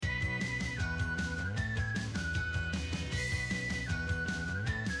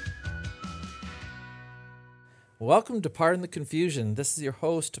Welcome to Pardon the Confusion. This is your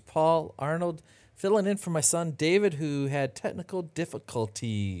host, Paul Arnold, filling in for my son, David, who had technical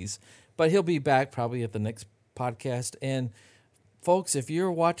difficulties. But he'll be back probably at the next podcast. And folks, if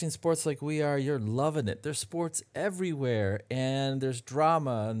you're watching sports like we are, you're loving it. There's sports everywhere, and there's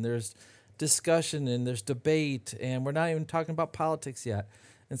drama, and there's discussion, and there's debate, and we're not even talking about politics yet.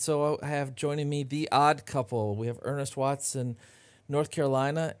 And so I have joining me the odd couple. We have Ernest Watson, North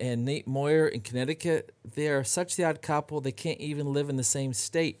Carolina, and Nate Moyer in Connecticut. They are such the odd couple, they can't even live in the same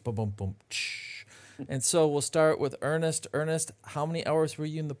state. Boom, boom, boom. And so we'll start with Ernest. Ernest, how many hours were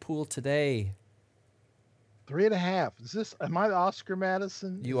you in the pool today? 3.5. Am I the Oscar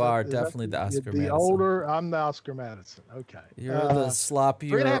Madison? You are definitely the Oscar the Madison. older? I'm the Oscar Madison. Okay. You're the Three and a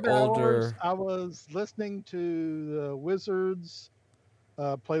sloppier, half hours. older. I was listening to the Wizards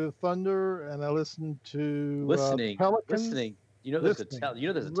play the Thunder, and I listened to Pelicans. Listening. Listening. There's a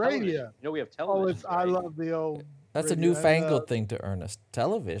television. Radio. We have Oh, television. I love the old. That's a radio. newfangled thing to Ernest.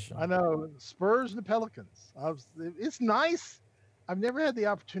 Television. I know Spurs and the Pelicans. It's nice. I've never had the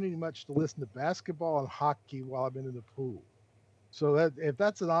opportunity much to listen to basketball and hockey while I've been in the pool. So that if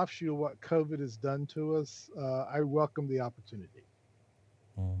that's an offshoot of what COVID has done to us, I welcome the opportunity.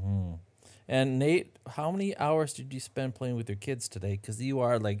 Mm-hmm. And Nate, how many hours did you spend playing with your kids today? Because you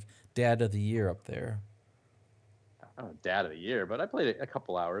are like dad of the year up there. Dad of the year, but I played a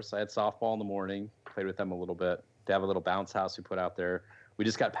couple hours. I had softball in the morning, played with them a little bit. They have a little bounce house we put out there. We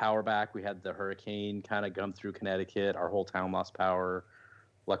just got power back. We had the hurricane kind of come through Connecticut. Our whole town lost power.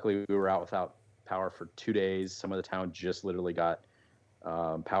 Luckily, we were out without power for 2 days. Some of the town just literally got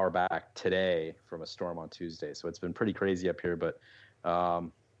power back today from a storm on Tuesday. So it's been pretty crazy up here, but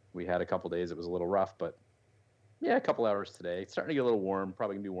we had a couple days. It was a little rough, but yeah, a couple hours today. It's starting to get a little warm.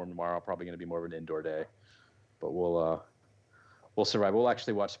 Probably going to be warm tomorrow. Probably going to be more of an indoor day. But we'll survive. We'll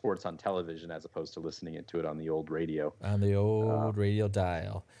actually watch sports on television as opposed to listening to it on the old radio. On the old radio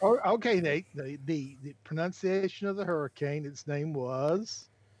dial. Oh, okay, Nate. The pronunciation of the hurricane. Its name was.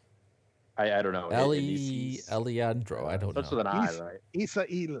 I don't know. Eliandro. I don't know. Starts with an I, right?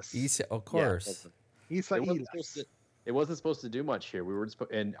 Isaias. Of course. Yeah, Isaias. It wasn't supposed to do much here. We were just,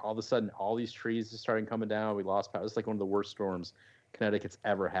 and all of a sudden, all these trees just started coming down. We lost power. It's like one of the worst storms Connecticut's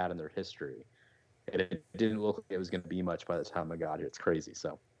ever had in their history. And it didn't look like it was going to be much by the time I got here. It's crazy.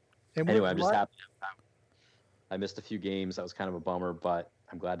 So anyway, I'm just happy to have power. I missed a few games. That was kind of a bummer, but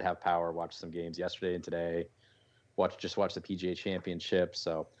I'm glad to have power. Watched some games yesterday and today. Watched the PGA Championship.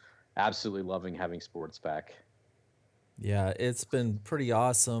 So absolutely loving having sports back. Yeah, it's been pretty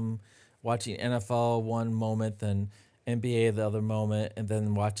awesome watching NFL one moment, then NBA the other moment, and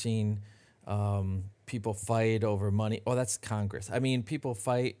then watching people fight over money. Oh, that's Congress. I mean, people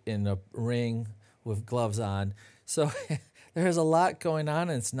fight in a ring with gloves on. So there's a lot going on,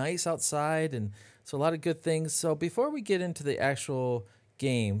 and it's nice outside, and so a lot of good things. So before we get into the actual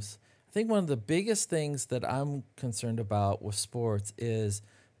games, I think one of the biggest things that I'm concerned about with sports is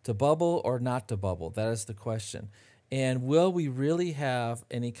to bubble or not to bubble. That is the question. And will we really have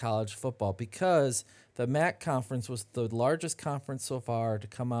any college football? Because the MAC conference was the largest conference so far to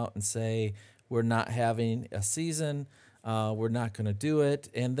come out and say, we're not having a season. We're not going to do it.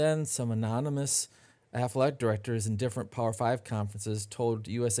 And then some anonymous athletic directors in different Power 5 conferences told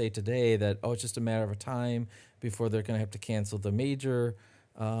USA Today that, it's just a matter of time before they're going to have to cancel the major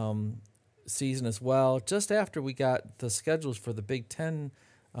season as well, just after we got the schedules for the Big Ten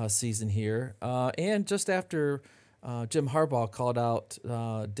season here. And just after Jim Harbaugh called out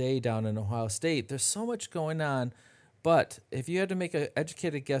Day down in Ohio State. There's so much going on. But if you had to make an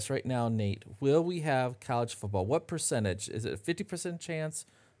educated guess right now, Nate, will we have college football? What percentage? Is it a 50% chance,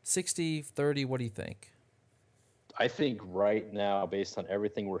 60, 30? What do you think? I think right now, based on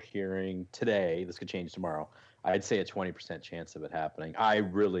everything we're hearing today, this could change tomorrow. I'd say a 20% chance of it happening. I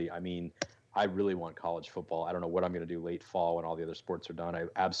really want college football. I don't know what I'm going to do late fall when all the other sports are done. I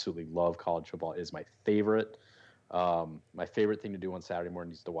absolutely love college football. It is my favorite. My favorite thing to do on Saturday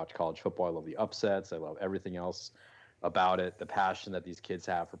morning is to watch college football. I love the upsets. I love everything else about it, the passion that these kids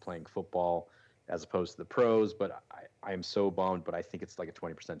have for playing football as opposed to the pros. But I am so bummed, but I think it's like a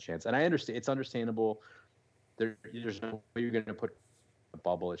 20% chance. And I understand, it's understandable. There's no way you're going to put a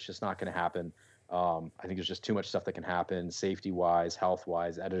bubble. It's just not going to happen. I think there's just too much stuff that can happen, safety-wise,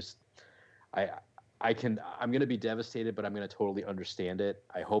 health-wise. I'm going to be devastated, but I'm going to totally understand it.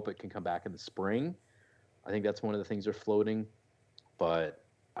 I hope it can come back in the spring. I think that's one of the things they're floating, but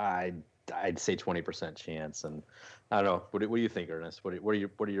I'd say 20% chance. And I don't know. What do you think, Ernest? What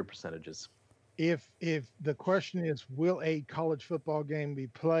are your percentages? If the question is, will a college football game be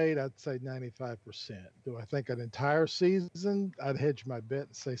played? I'd say 95%. Do I think an entire season? I'd hedge my bet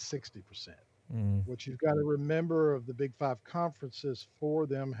and say 60%. Mm. What you've got to remember of the Big Five conferences, four of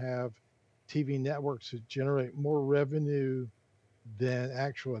them have TV networks that generate more revenue than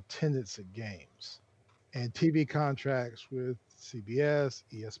actual attendance at games. And TV contracts with CBS,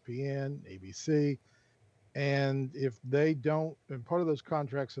 ESPN, ABC. And if they don't, and part of those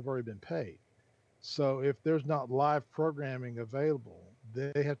contracts have already been paid. So if there's not live programming available,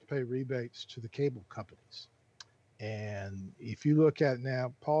 they have to pay rebates to the cable companies. And if you look at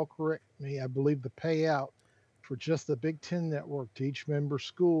now, Paul, correct me, I believe the payout for just the Big Ten network to each member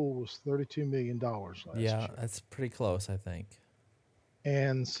school was $32 million Yeah, last year. that's pretty close, I think.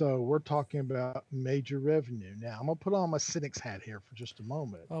 And so we're talking about major revenue. Now, I'm going to put on my cynics hat here for just a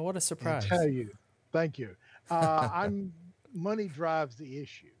moment Oh, what a and surprise. tell you, thank you. I'm money drives the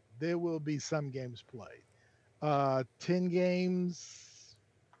issue. There will be some games played. 10 games,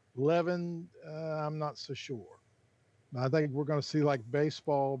 11, I'm not so sure. I think we're going to see like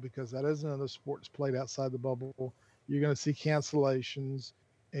baseball because that is another sport that's played outside the bubble. You're going to see cancellations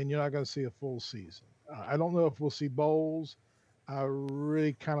and you're not going to see a full season. I don't know if we'll see bowls. I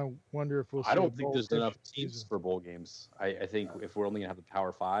really kind of wonder if we'll I see a don't think bowl there's enough season. teams for bowl games. I think if we're only going to have the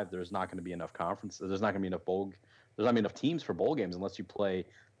Power Five, there's not going to be enough conferences. There's not going to be enough bowl. There's not going to be enough teams for bowl games unless you play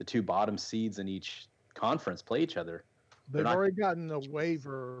the two bottom seeds in each conference play each other. They've already gotten a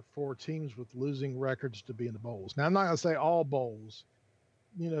waiver for teams with losing records to be in the bowls. Now, I'm not going to say all bowls,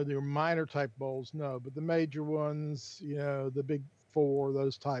 they're minor type bowls, no, but the major ones, the big four,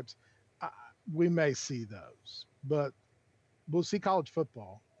 those types, we may see those, but we'll see college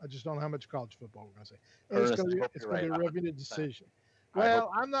football. I just don't know how much college football we're going to see. And it's going to be a revenue decision.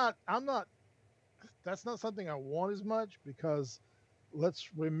 Well, I'm not, that's not something I want as much because let's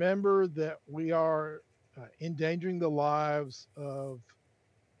remember that we are endangering the lives of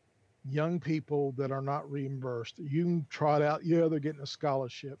young people that are not reimbursed. You can trot out, they're getting a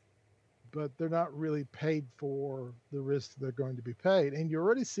scholarship, but they're not really paid for the risk they're going to be paid. And you're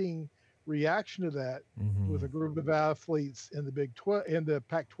already seeing reaction to that with a group of athletes in the Big 12, in the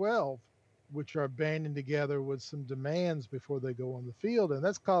Pac-12, which are banding together with some demands before they go on the field. And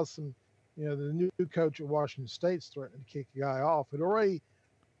that's caused some, the new coach at Washington State's threatening to kick a guy off. It already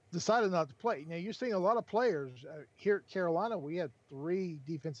decided not to play. Now you're seeing a lot of players here at Carolina. We had 3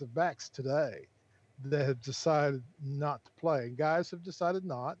 defensive backs today that have decided not to play. Guys have decided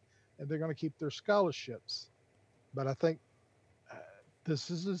not, and they're going to keep their scholarships. But I think this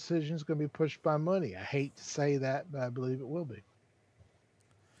decision is going to be pushed by money. I hate to say that, but I believe it will be.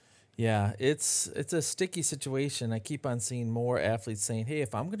 Yeah, it's a sticky situation. I keep on seeing more athletes saying, "Hey,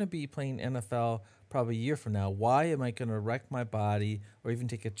 if I'm going to be playing NFL probably a year from now, why am I going to wreck my body or even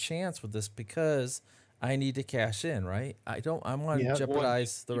take a chance with this because I need to cash in, right? I want to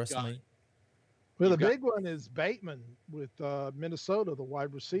jeopardize the rest of my." Well, the big one is Bateman with Minnesota, the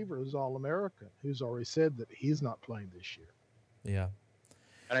wide receiver who's All-American, who's already said that he's not playing this year. Yeah.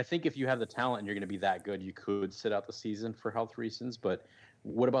 And I think if you have the talent and you're going to be that good, you could sit out the season for health reasons. But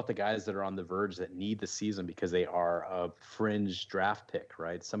what about the guys that are on the verge that need the season because they are a fringe draft pick,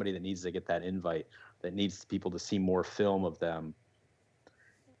 right? Somebody that needs to get that invite, that needs people to see more film of them. I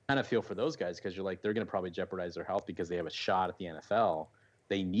kind of feel for those guys because you're like, they're going to probably jeopardize their health because they have a shot at the NFL.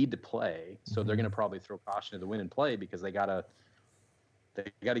 They need to play. So they're going to probably throw caution to the wind and play because they got to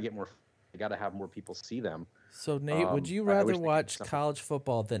get more, they got to have more people see them. So, Nate, would you rather watch college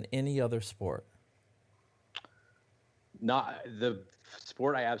football than any other sport? Not the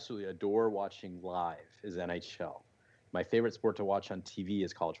sport I absolutely adore watching live is NHL. My favorite sport to watch on TV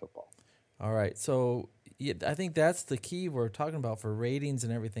is college football. All right. So I think that's the key we're talking about for ratings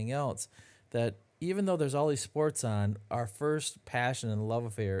and everything else, that even though there's all these sports on, our first passion and love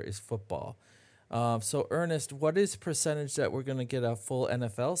affair is football. So, Ernest, what is percentage that we're going to get a full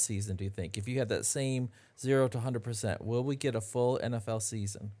NFL season, do you think? If you had that same 0 to 100%, will we get a full NFL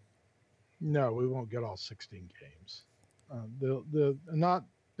season? No, we won't get all 16 games.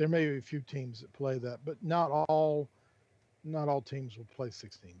 There may be a few teams that play that, but not all teams will play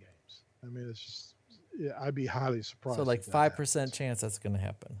 16 games. I mean, it's just, I'd be highly surprised. So, like 5% chance that's going to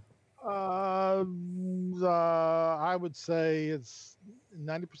happen. I would say it's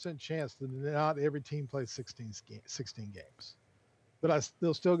 90% chance that not every team plays 16 games. But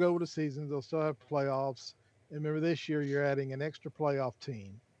they'll still go with the season. They'll still have playoffs. And remember, this year you're adding an extra playoff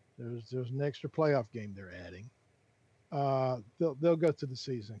team. There's an extra playoff game they're adding. They'll go to the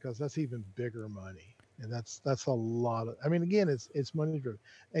season because that's even bigger money, and that's a lot of. I mean, again, it's money driven,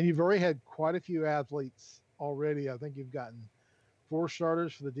 and you've already had quite a few athletes already. I think you've gotten 4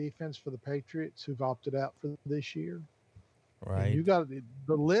 starters for the defense for the Patriots who've opted out for this year. Right. And you got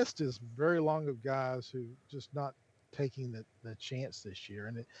the list is very long of guys who just not taking the chance this year,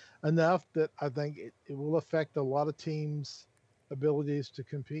 and enough that I think it will affect a lot of teams' abilities to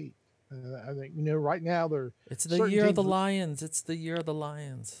compete. I think right now there It's the certain year of teams. the Lions. It's the year of the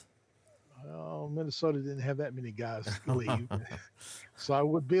Lions. Oh, Minnesota didn't have that many guys leave, so I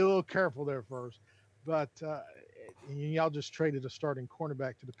would be a little careful there first. But y'all just traded a starting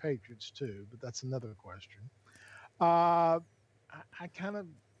cornerback to the Patriots too, but that's another question. I kind of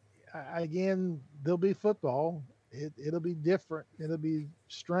again, there'll be football. It'll be different. It'll be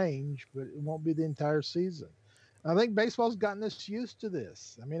strange, but it won't be the entire season. I think baseball's gotten us used to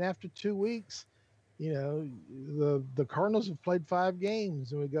this. I mean, after 2 weeks, the Cardinals have played 5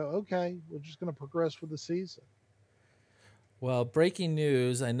 games, and we go, okay, we're just going to progress with the season. Well, breaking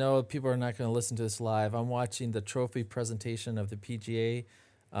news. I know people are not going to listen to this live. I'm watching the trophy presentation of the PGA,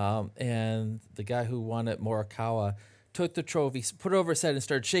 and the guy who won it, Morikawa, took the trophy, put it over his head, and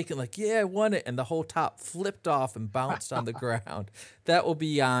started shaking like, yeah, I won it. And the whole top flipped off and bounced on the ground. That will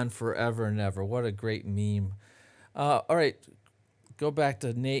be on forever and ever. What a great meme. All right, go back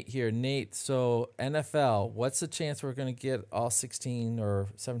to Nate here. Nate, so NFL, what's the chance we're going to get all 16 or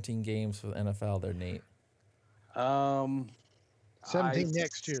 17 games for the NFL there, Nate? 17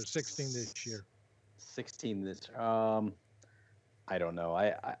 next year, 16 this year. 16 this I don't know.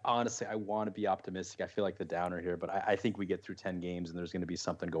 I honestly, I want to be optimistic. I feel like the downer here, but I think we get through 10 games and there's going to be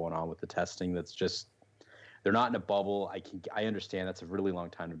something going on with the testing that's just, they're not in a bubble. I understand that's a really long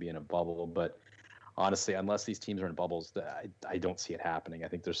time to be in a bubble, but honestly, unless these teams are in bubbles, I don't see it happening. I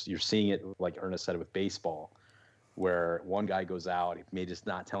think you're seeing it, like Ernest said, with baseball, where one guy goes out, he may just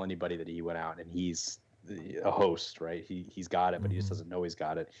not tell anybody that he went out, and he's a host, right? He's got it, but he just doesn't know he's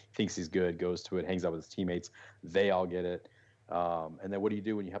got it. He thinks he's good, goes to it, hangs out with his teammates. They all get it. And then what do you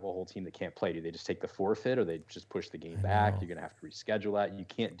do when you have a whole team that can't play? Do they just take the forfeit, or they just push the game back? You're going to have to reschedule that. You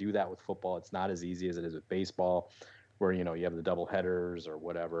can't do that with football. It's not as easy as it is with baseball, where, you have the double headers or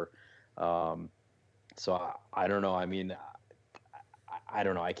whatever. So I don't know. I mean, I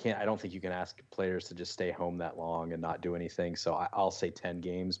don't know. I don't think you can ask players to just stay home that long and not do anything. So I'll say 10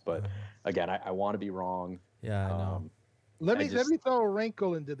 games, but again, I want to be wrong. Yeah, I know. Let me throw a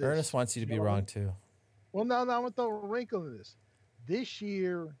wrinkle into this. Ernest wants you to be wrong too. Well, no, I'm going to throw a wrinkle into this. This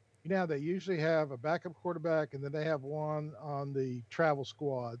year, they usually have a backup quarterback, and then they have one on the travel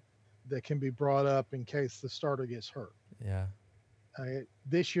squad that can be brought up in case the starter gets hurt. Yeah.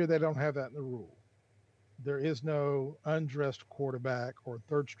 This year, they don't have that in the rule. There is no undressed quarterback or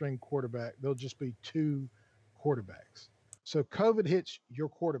third string quarterback. There'll just be 2 quarterbacks. So COVID hits your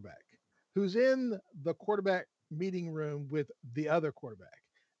quarterback, who's in the quarterback meeting room with the other quarterback,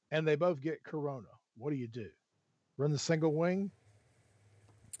 and they both get corona. What do you do? Run the single wing?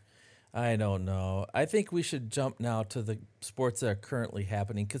 I don't know. I think we should jump now to the sports that are currently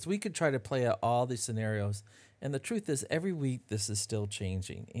happening, because we could try to play out all these scenarios. And the truth is, every week this is still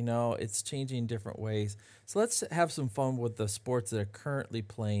changing. It's changing in different ways. So let's have some fun with the sports that are currently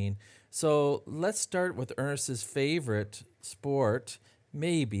playing. So let's start with Ernest's favorite sport,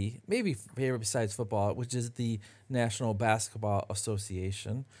 maybe favorite besides football, which is the National Basketball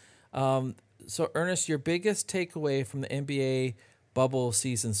Association. So Ernest, your biggest takeaway from the NBA bubble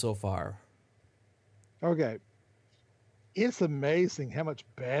season so far? Okay. It's amazing how much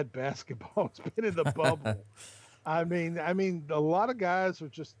bad basketball has been in the bubble. I mean, a lot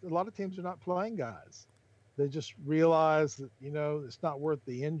of teams are not playing guys. They just realize that, it's not worth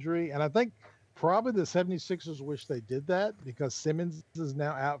the injury. And I think probably the 76ers wish they did that, because Simmons is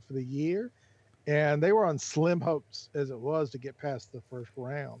now out for the year. And they were on slim hopes as it was to get past the first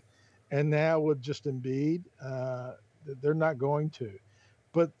round. And now with just Embiid, they're not going to.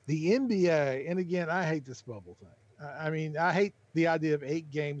 But the NBA, and again, I hate this bubble thing. I mean, I hate the idea of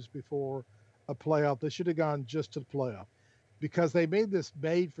 8 games before a playoff. They should have gone just to the playoff, because they made this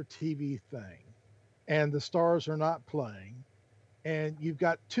made-for-TV thing, and the stars are not playing. And you've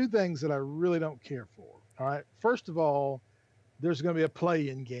got 2 things that I really don't care for. All right. First of all, there's going to be a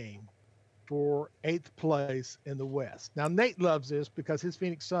play-in game for 8th place in the West. Now, Nate loves this because his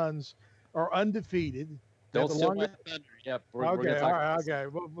Phoenix Suns are undefeated. Don't steal my thunder. Yep. Okay. All right. Okay.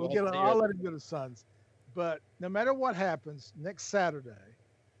 I'll let him go to Suns. But no matter what happens, next Saturday,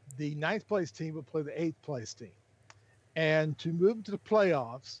 the 9th place team will play the 8th place team. And to move to the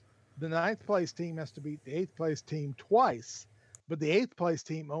playoffs, the 9th place team has to beat the 8th place team twice, but the 8th place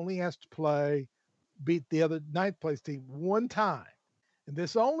team only has to beat the other 9th place team 1 time. And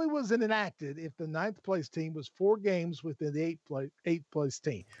this only was enacted if the 9th place team was 4 games within the 8th place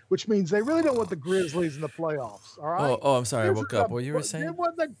team, which means they really don't want the Grizzlies in the playoffs. All right. Oh, I'm sorry. I woke up. What you were saying? They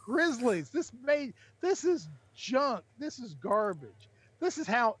want the Grizzlies. This is junk. This is garbage. This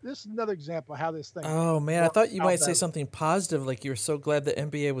is another example of how this thing. Oh man, I works thought you out might say better. something positive, like you were so glad the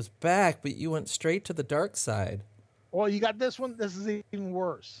NBA was back, but you went straight to the dark side. Well, you got this one. This is even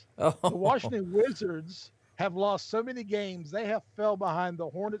worse. The Oh, Washington Wizards have lost so many games, they have fell behind the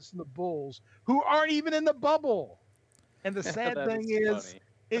Hornets and the Bulls, who aren't even in the bubble. And the sad That thing is, funny.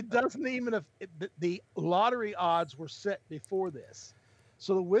 it doesn't even the lottery odds were set before this.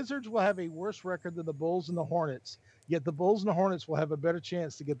 So the Wizards will have a worse record than the Bulls and the Hornets, yet the Bulls and the Hornets will have a better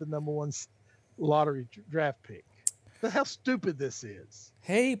chance to get the number one lottery draft pick. That's how stupid this is.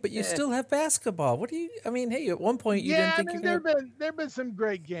 hey, but you Eh. still have basketball. What do you? I mean, hey, at one point you Yeah, didn't think I mean, you could. there've been some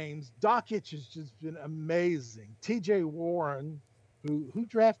great games. Doncic has just been amazing. T.J. Warren, who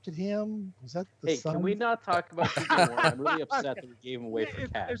drafted him? Was that the Hey, Suns? can we not talk about TJ Warren? I'm really upset that we gave him away for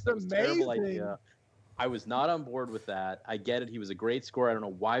cash. It's That was a terrible amazing. idea. I was not on board with that. I get it. He was a great scorer. I don't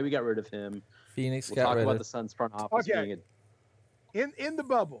know why we got rid of him. Phoenix We'll got talk rid about of. the Suns front office Okay. being In the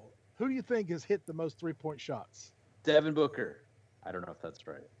bubble, who do you think has hit the most 3-point shots? Devin Booker. I don't know if that's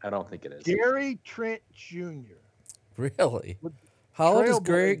right. I don't think it is. Gary Trent Jr. Really? With How old is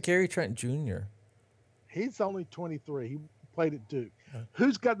Trailblazers. Gary Trent Jr.? He's only 23. He played at Duke. Huh.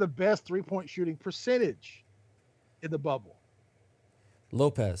 Who's got the best 3-point shooting percentage in the bubble?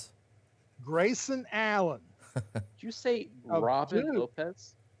 Lopez. Grayson Allen. Did you say Of Robin Duke.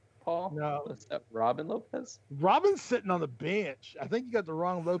 Lopez, Paul? No. Was that Robin Lopez? Robin's sitting on the bench. I think you got the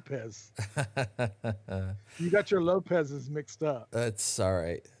wrong Lopez. You got your Lopez's mixed up. That's all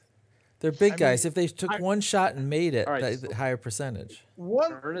right. They're big I guys. mean, if they took one shot and made it, All right, that higher percentage.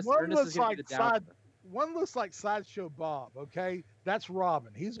 One Ernest looks is gonna like be the down. one looks like Sideshow Bob. Okay, that's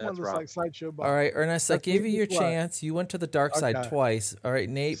Robin. He's one That's looks Robin. like Sideshow Bob. All right, Ernest, I That's gave you easy your play. chance. You went to the dark side Okay. twice. All right,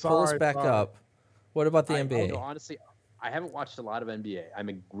 Nate, pull us Sorry, back sorry. up. What about the I NBA? know, honestly, I haven't watched a lot of NBA.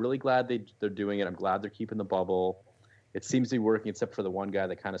 I'm really glad they're doing it. I'm glad they're keeping the bubble. It seems to be working, except for the one guy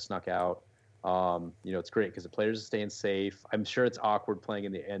that kind of snuck out. It's great because the players are staying safe. I'm sure it's awkward playing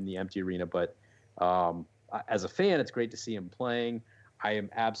in the empty arena, but as a fan, it's great to see him playing. I am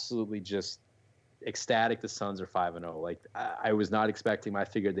absolutely just ecstatic the Suns are 5-0. Like I was not expecting. I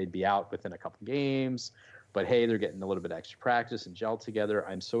figured they'd be out within a couple games, but hey, they're getting a little bit extra practice and gel together.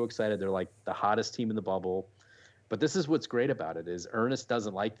 I'm so excited. They're like the hottest team in the bubble. But this is what's great about it is Ernest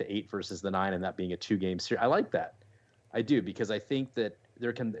doesn't like the 8 versus the 9 and that being a 2-game series. I like that. I do, because I think that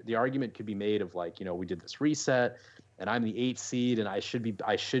the argument could be made of like, we did this reset and I'm the 8th seed and I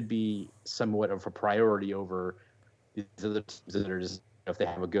should be somewhat of a priority over these other teams that are just, if they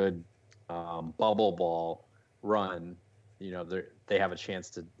have a good bubble ball run, they have a chance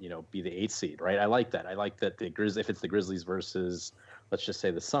to, be the 8th seed, right? I like that. I like that if it's the Grizzlies versus, let's just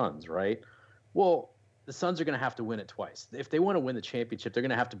say the Suns, right? Well, the Suns are going to have to win it twice. If they want to win the championship, they're going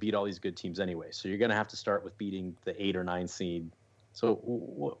to have to beat all these good teams anyway. So you're going to have to start with beating the 8 or 9 seed. So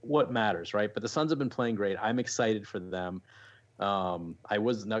what matters, right? But the Suns have been playing great. I'm excited for them. I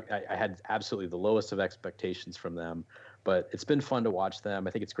had absolutely the lowest of expectations from them, but it's been fun to watch them.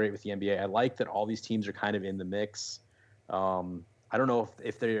 I think it's great with the NBA. I like that all these teams are kind of in the mix. I don't know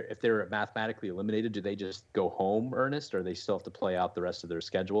if they're mathematically eliminated. Do they just go home, Ernest, or they still have to play out the rest of their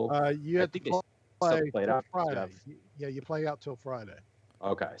schedule? You have to think they play play it till out. Friday. Yeah, you play out till Friday.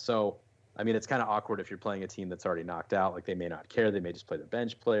 Okay, so I mean, it's kind of awkward if you're playing a team that's already knocked out. Like they may not care. They may just play the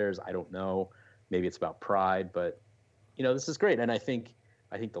bench players. I don't know. Maybe it's about pride, but this is great. And I think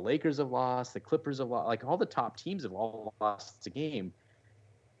the Lakers have lost. The Clippers have lost. Like all the top teams have all lost a game.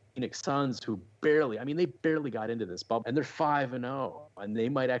 Phoenix Suns, who they barely got into this bubble, and they're 5-0, and they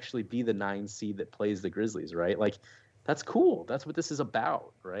might actually be the 9 seed that plays the Grizzlies, right? Like, that's cool. That's what this is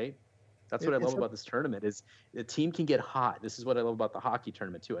about, right? That's what I love about this tournament is the team can get hot. This is what I love about the hockey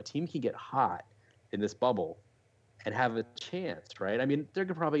tournament too. A team can get hot in this bubble and have a chance, right? I mean, they're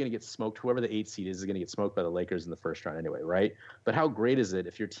probably going to get smoked. Whoever the 8 seed is going to get smoked by the Lakers in the first round anyway, right? But how great is it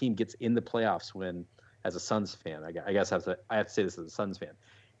if your team gets in the playoffs when, as a Suns fan, I guess I have to say this as a Suns fan,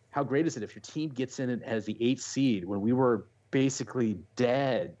 how great is it if your team gets in as the 8th seed when we were basically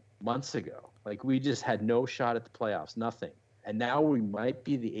dead months ago? Like we just had no shot at the playoffs, nothing. And now we might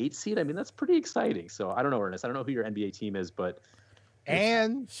be the 8th seed. I mean, that's pretty exciting. So I don't know, Ernest. I don't know who your NBA team is, but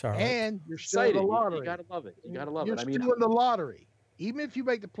And Charlotte. you're still in the lottery. You gotta love it. You gotta love You're it. I still mean, in the lottery. Even if you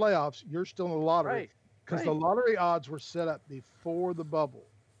make the playoffs, you're still in the lottery right, because right. the lottery odds were set up before the bubble.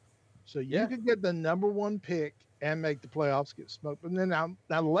 So you could get the number 1 pick and make the playoffs, get smoked. And then now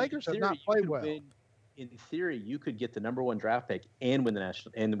the Lakers have not played well. In theory, you could get the number 1 draft pick and win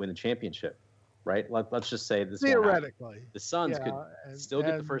the championship, right? Let's just say this won't happen. Theoretically, the Suns could still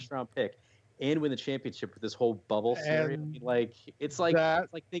get the first round pick and win the championship with this whole bubble scenario. Like it's like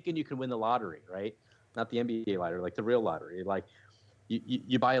thinking you can win the lottery, right? Not the NBA lottery, like the real lottery. Like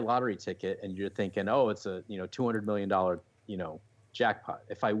you buy a lottery ticket and you're thinking, oh, it's a $200 million jackpot.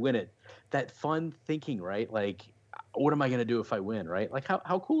 If I win it, that fun thinking, right? Like, what am I going to do if I win, right? Like,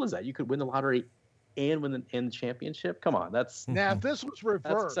 how cool is that? You could win the lottery and win the championship. Come on, that's Now, if this was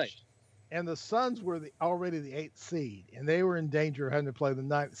reversed exciting. and the Suns were already the 8th seed and they were in danger of having to play the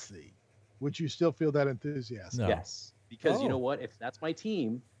 9th seed, would you still feel that enthusiasm? No. Yes, because you know Oh. what? If that's my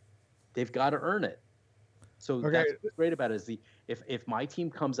team, they've got to earn it. So Okay. that's what's great about it is if my team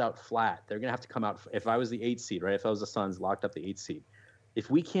comes out flat, they're gonna have to come out. If I was the 8th seed, right? If I was the Suns, locked up the 8th seed,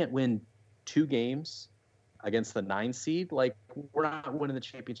 if we can't win 2 games against the 9 seed, like we're not winning the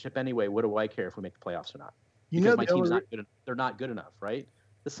championship anyway. What do I care if we make the playoffs or not? You Because know, my the team's only- not good. They're not good enough, right?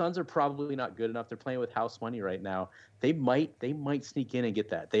 The Suns are probably not good enough. They're playing with house money right now. They might sneak in and get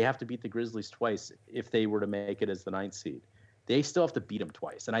that. They have to beat the Grizzlies twice if they were to make it as the 9th seed. They still have to beat them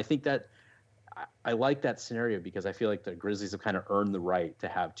twice, and I think that I like that scenario because I feel like the Grizzlies have kind of earned the right to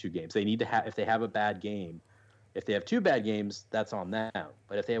have 2 games. They need to have if they have a bad game. If they have 2 bad games, that's on them.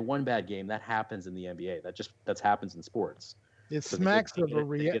 But if they have 1 bad game, that happens in the NBA. That happens in sports. it So smacks of a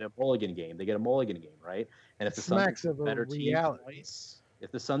they get a mulligan game. They get a mulligan game, right? And if the Suns smacks are of the a better team reality. twice, if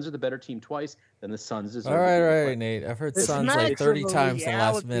the Suns are the better team twice, then the Suns deserve. All to right, be in the right, play. Nate. I've heard It Suns like smacks of 30 a times in the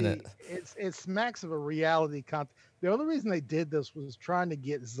last reality- minute. It smacks of a reality The only reason they did this was trying to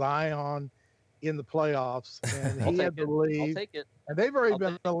get Zion in the playoffs, and I'll he had take to it. leave. I'll take it. And they've already I'll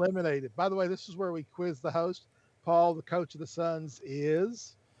been take it. eliminated. By the way, this is where we quiz the host. Paul, the coach of the Suns,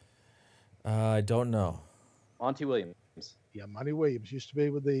 is I don't know. Monty Williams. Monty Williams. Used to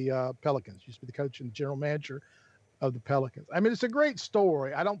be with the Pelicans. Used to be the coach and general manager of the Pelicans. I mean, it's a great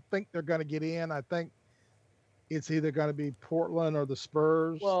story. I don't think they're going to get in. I think it's either going to be Portland or the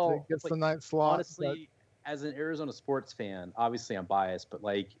Spurs that gets the 9th slot. Honestly, as an Arizona sports fan, obviously I'm biased, but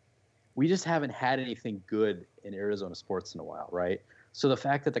like we just haven't had anything good in Arizona sports in a while, right? So the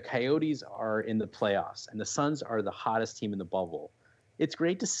fact that the Coyotes are in the playoffs and the Suns are the hottest team in the bubble, it's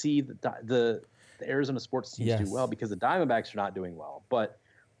great to see the Arizona sports teams do well because the Diamondbacks are not doing well. But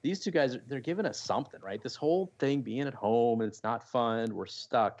these 2 guys, they're giving us something, right? This whole thing being at home and it's not fun. We're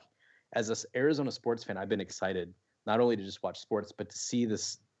stuck. As an Arizona sports fan, I've been excited not only to just watch sports, but to see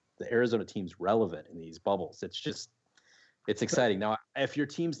the Arizona teams relevant in these bubbles. It's exciting. Now, if your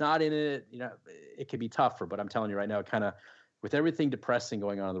team's not in it, it can be tougher. But I'm telling you right now, kind of with everything depressing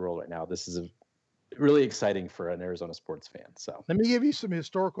going on in the world right now, this is really exciting for an Arizona sports fan. So let me give you some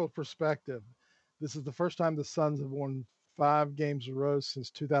historical perspective. This is the first time the Suns have won 5 games in a row since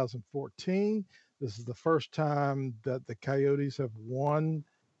 2014. This is the first time that the Coyotes have won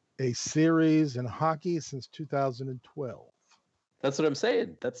a series in hockey since 2012. That's what I'm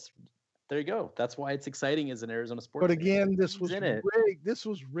saying. There you go. That's why it's exciting as an Arizona sports. But again, fan. this was rigged. This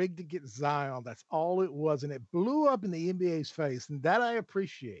was rigged to get Zion. That's all it was, and it blew up in the NBA's face, and that I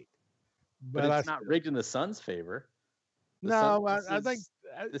appreciate. But it's not rigged in the Suns' favor. I think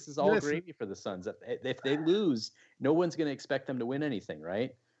this is all gravy for the Suns. If they lose, no one's going to expect them to win anything,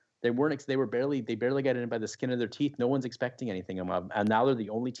 right? They barely got in by the skin of their teeth. No one's expecting anything of them, and now they're the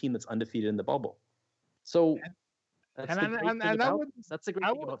only team that's undefeated in the bubble. So that's the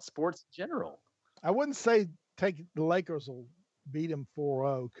great thing about sports in general. I wouldn't say the Lakers will beat them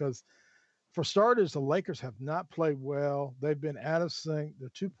 4-0 because, for starters, the Lakers have not played well. They've been out of sync. Their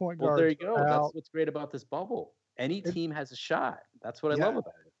 2-point guards. Well, there you go. That's what's great about this bubble. Any team has a shot. That's what I love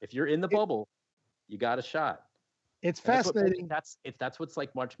about it. If you're in the bubble, you got a shot. It's fascinating. That's what's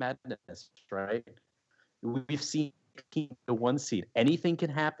like March Madness, right? We've seen the 1 seed. Anything can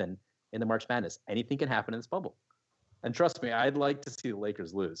happen in the March Madness. Anything can happen in this bubble. And trust me, I'd like to see the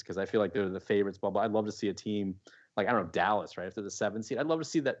Lakers lose because I feel like they're the favorites bubble. I'd love to see a team like, I don't know, Dallas, right? If they're the 7th seed, I'd love to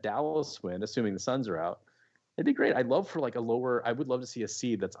see that Dallas win, assuming the Suns are out. It'd be great. I would love to see a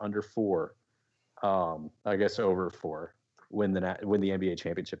seed that's under 4. I guess over 4 win the NBA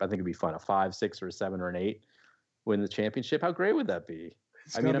championship. I think it'd be fun. A 5, 6, or a 7 or an 8 win the championship. How great would that be?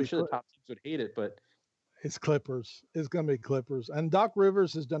 I'm sure the top teams would hate it, but it's Clippers. It's going to be Clippers. And Doc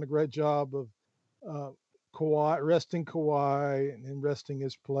Rivers has done a great job of resting Kawhi and resting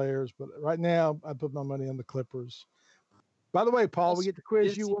his players. But right now, I put my money on the Clippers. By the way, Paul, we get to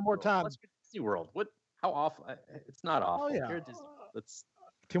quiz you one more time. Disney World. What? How awful? It's not awful. Oh, yeah.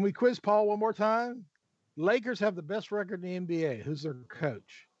 Can we quiz Paul one more time? Lakers have the best record in the NBA. Who's their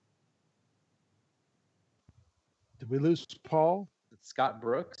coach? Did we lose Paul? Scott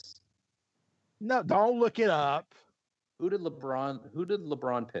Brooks? No, don't look it up. Who did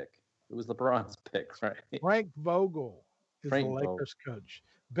LeBron pick? It was LeBron's pick, right? Frank Vogel is the Lakers coach.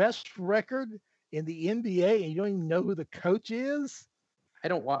 Best record in the NBA, and you don't even know who the coach is? I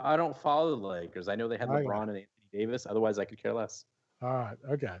don't follow the Lakers. I know they had LeBron and Anthony Davis. Otherwise, I could care less. All right.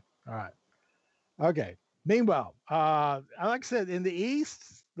 Okay. All right. Okay. Meanwhile, like I said, in the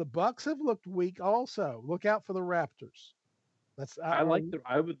East, the Bucks have looked weak. Also, look out for the Raptors. That's I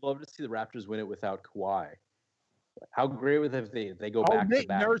would love to see the Raptors win it without Kawhi. How great would it if they go back to Nick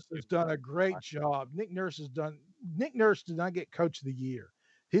back? Nurse has done a great job. Nick Nurse did not get Coach of the Year.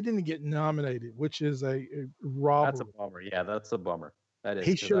 He didn't get nominated, which is a robbery. That's a bummer. Yeah, that's a bummer. That is.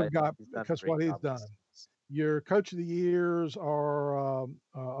 He should have got he's done a because great what he's job. done. Your Coach of the Years are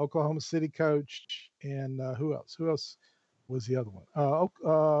Oklahoma City coach and who else? Who else was the other one? I'm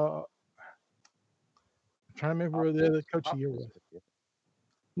trying to remember who the other Coach of the Year was.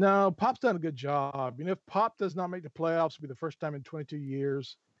 No, Pop's done a good job. You know, if Pop does not make the playoffs, it'll be the first time in 22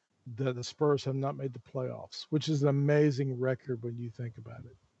 years that the Spurs have not made the playoffs, which is an amazing record when you think about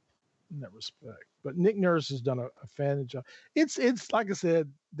it in that respect. But Nick Nurse has done a fantastic job. It's like I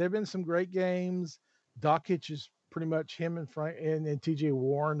said, there have been some great games. Doncic is pretty much him and Frank and TJ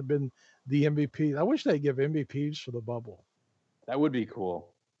Warren have been the MVP. I wish they'd give MVPs for the bubble. That would be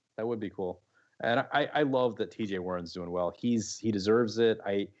cool. That would be cool. And I love that TJ Warren's doing well. He deserves it.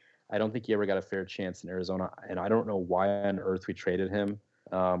 I don't think he ever got a fair chance in Arizona, and I don't know why on earth we traded him.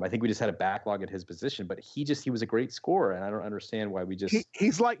 I think we just had a backlog at his position, but he was a great scorer, and I don't understand why we just.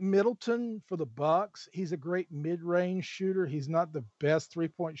 He's like Middleton for the Bucks. He's a great mid-range shooter. He's not the best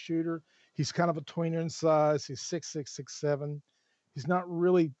three-point shooter. He's kind of a tweener in size. He's 6'6", 6'7". He's not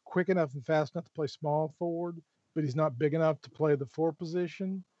really quick enough and fast enough to play small forward, but he's not big enough to play the 4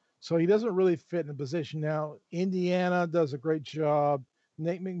 position. So he doesn't really fit in a position. Now, Indiana does a great job.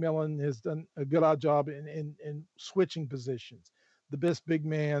 Nate McMillan has done a good job in switching positions. The best big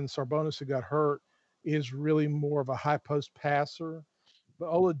man, Sabonis, who got hurt, is really more of a high post passer.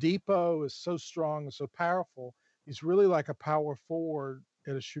 But Oladipo is so strong and so powerful. He's really like a power forward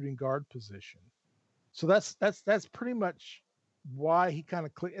at a shooting guard position. So that's pretty much why he kind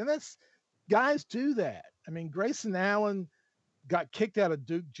of clicked. And that's guys do that. I mean, Grayson Allen got kicked out of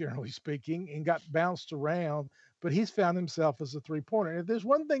Duke, generally speaking, and got bounced around, but he's found himself as a three-pointer. And if there's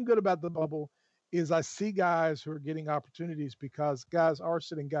one thing good about the bubble is I see guys who are getting opportunities because guys are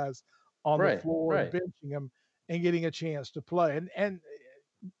sitting guys on the floor and benching them and getting a chance to play. And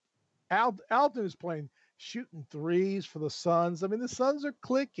Alton is playing shooting threes for the Suns. I mean, the Suns are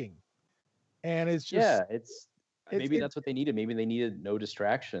clicking. And it's just maybe that's what they needed. Maybe they needed no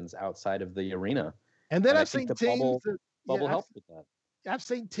distractions outside of the arena. And then I've seen the teams bubble helped with that. I've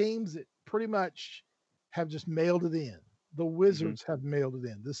seen teams that pretty much have just mailed it in. The Wizards have mailed it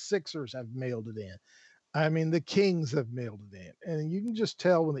in. The Sixers have mailed it in. I mean, the Kings have mailed it in. And you can just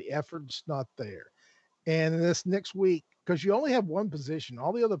tell when the effort's not there. And this next week, because you only have one position,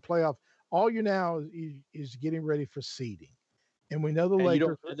 all the other playoff, all you now is getting ready for seeding. And we know the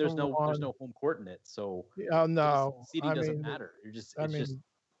Lakers. There's no home court in it. So no. Seeding doesn't matter. You're just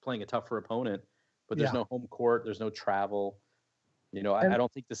playing a tougher opponent, but there's no home court, there's no travel. You know, I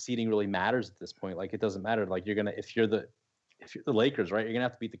don't think the seeding really matters at this point. Like, it doesn't matter. Like, if you're the Lakers, right, you're gonna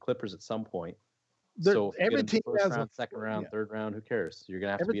have to beat the Clippers at some point. So every team has a second round, third round. Who cares? You're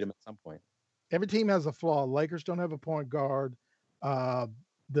gonna have to beat them at some point. Every team has a flaw. Lakers don't have a point guard.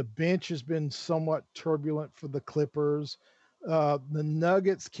 The bench has been somewhat turbulent for the Clippers. The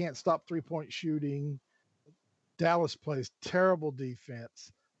Nuggets can't stop 3-point shooting. Dallas plays terrible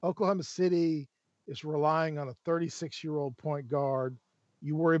defense. Oklahoma City is relying on a 36-year-old point guard.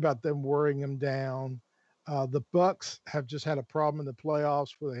 You worry about them wearing him down. The Bucks have just had a problem in the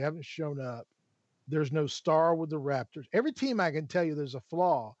playoffs where they haven't shown up. There's no star with the Raptors. Every team I can tell you there's a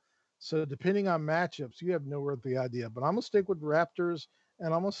flaw. So depending on matchups, you have no earthly idea. But I'm going to stick with Raptors,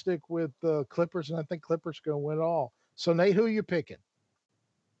 and I'm going to stick with the Clippers, and I think Clippers are going to win it all. So, Nate, who are you picking?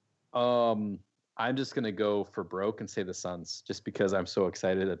 I'm just going to go for broke and say the Suns, just because I'm so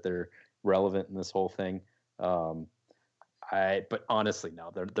excited that they're relevant in this whole thing. But honestly, no,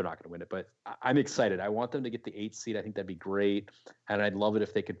 they're not going to win it. But I'm excited. I want them to get the 8th seed. I think that'd be great, and I'd love it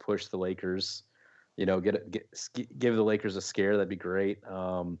if they could push the Lakers. You know, give the Lakers a scare. That'd be great.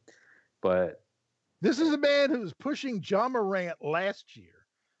 But this is a man who was pushing John Morant last year,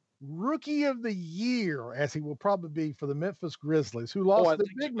 Rookie of the Year, as he will probably be for the Memphis Grizzlies, who lost their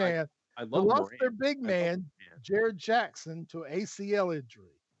big man. I love lost their big man, Jared Jackson, to ACL injury.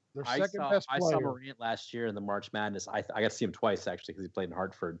 Their second best player. I saw Morant last year in the March Madness. I got to see him twice, actually, because he played in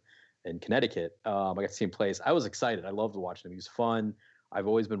Hartford and Connecticut. I got to see him play. I was excited. I loved watching him. He was fun. I've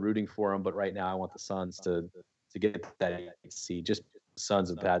always been rooting for him, but right now I want the Suns to get that seed. Just the Suns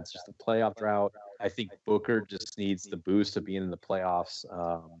have had just the playoff drought. I think Booker just needs the boost of being in the playoffs.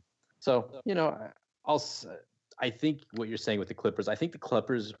 So, you know, I think what you're saying with the Clippers, I think the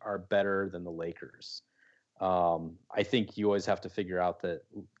Clippers are better than the Lakers. I think you always have to figure out that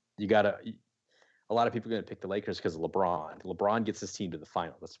you got to. A lot of people are going to pick the Lakers because of LeBron. LeBron gets his team to the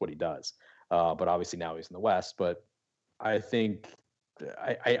final. That's what he does. But obviously now he's in the West. But I think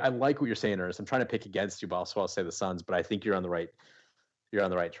I like what you're saying, Ernest. I'm trying to pick against you, but also I'll say the Suns. But I think you're on the right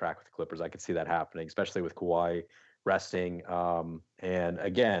track with the Clippers. I could see that happening, especially with Kawhi resting. And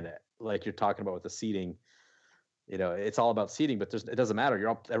again, like you're talking about with the seeding, it's all about seeding, but it doesn't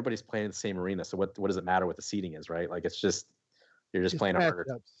matter. Everybody's playing in the same arena. So what does it matter what the seeding is, right? Like you're just playing harder.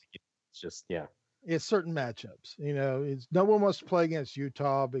 It's just, yeah. It's certain matchups. It's no one wants to play against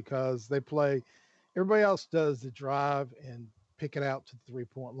Utah because everybody else does the drive and pick it out to the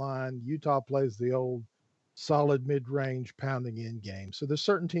 3-point line. Utah plays the old solid mid-range pounding in game. So there's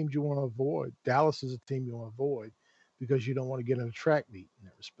certain teams you want to avoid. Dallas is a team you want to avoid because you don't want to get in a track meet in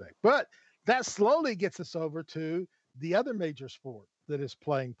that respect. But that slowly gets us over to the other major sport that is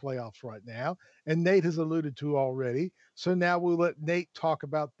playing playoffs right now, and Nate has alluded to already. So now we'll let Nate talk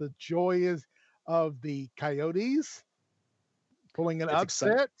about the joys of the Coyotes pulling an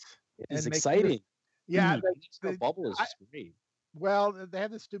upset. It's exciting. The bubble is just great. Well, they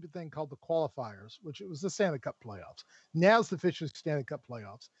have this stupid thing called the qualifiers, which it was the Stanley Cup playoffs. Now it's the official Stanley Cup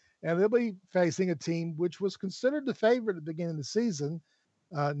playoffs. And they'll be facing a team which was considered the favorite at the beginning of the season,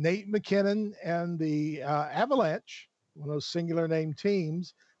 Nate McKinnon and the Avalanche, one of those singular name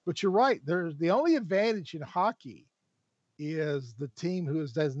teams. But you're right. The only advantage in hockey is the team who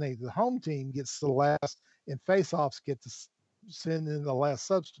is designated the home team gets the last, and faceoffs get to send in the last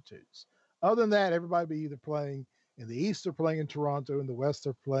substitutes. Other than that, everybody be either playing in the East, they're playing in Toronto, in the West,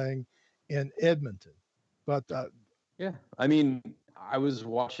 they're playing in Edmonton. But yeah, I mean, I was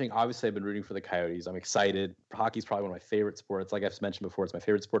watching. Obviously, I've been rooting for the Coyotes. I'm excited. Hockey's probably one of my favorite sports. Like I've mentioned before, it's my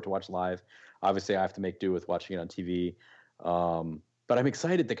favorite sport to watch live. Obviously, I have to make do with watching it on TV. But I'm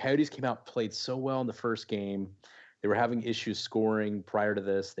excited. The Coyotes came out, played so well in the first game. They were having issues scoring prior to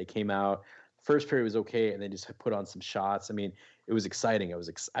this. They came out. First period was okay, and they just put on some shots. I mean, it was exciting.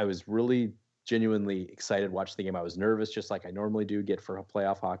 I was really genuinely excited watching the game. I was nervous, just like I normally do get for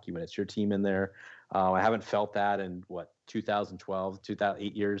playoff hockey when it's your team in there. I haven't felt that in 2012,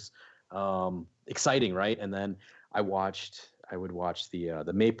 8 years. Exciting, right? And then I would watch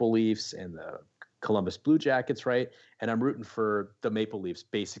the Maple Leafs and the Columbus Blue Jackets, right? And I'm rooting for the Maple Leafs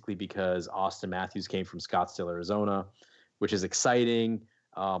basically because Austin Matthews came from Scottsdale, Arizona, which is exciting.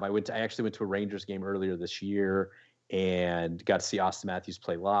 I actually went to a Rangers game earlier this year and got to see Austin Matthews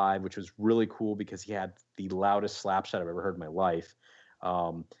play live, which was really cool because he had the loudest slap shot I've ever heard in my life.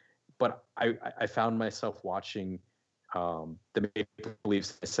 But I found myself watching the Maple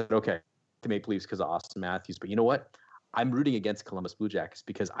Leafs. I said, okay, the Maple Leafs because of Austin Matthews. But you know what? I'm rooting against Columbus Blue Jackets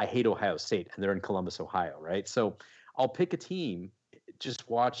because I hate Ohio State, and they're in Columbus, Ohio, right? So I'll pick a team just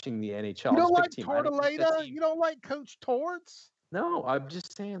watching the NHL. You don't like Tortolata? You don't like Coach Torts? No, I'm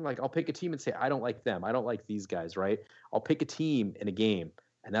just saying, like, I'll pick a team and say, I don't like them. I don't like these guys, right? I'll pick a team in a game,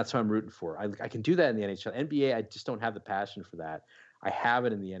 and that's who I'm rooting for. I can do that in the NHL. NBA, I just don't have the passion for that. I have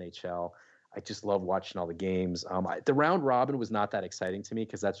it in the NHL. I just love watching all the games. The round robin was not that exciting to me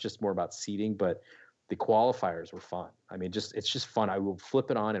because that's just more about seeding, but the qualifiers were fun. I mean, it's just fun. I will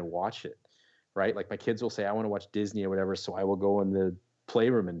flip it on and watch it, right? Like my kids will say, I want to watch Disney or whatever, so I will go in the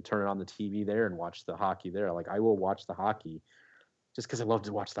playroom and turn it on the TV there and watch the hockey there. Like I will watch the hockey just because I love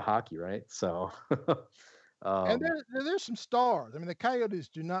to watch the hockey, right? So, and there's some stars. I mean, the Coyotes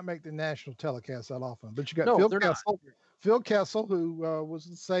do not make the national telecast that often, but you got Phil Kessel, who was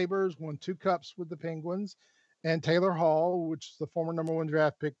the Sabres, won 2 cups with the Penguins, and Taylor Hall, which is the former number 1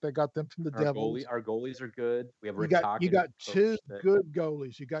 draft pick that got them from the Devils. Our goalies are good. We have you got 2 good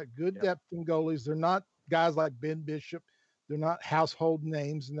goalies. You got good depth in goalies. They're not guys like Ben Bishop. They're not household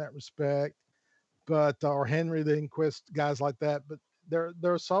names in that respect, but or Henry Lindquist, guys like that. But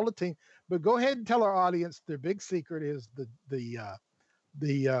they're a solid team. But go ahead and tell our audience their big secret is the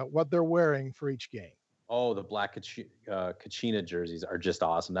what they're wearing for each game. Oh, the black Kachina jerseys are just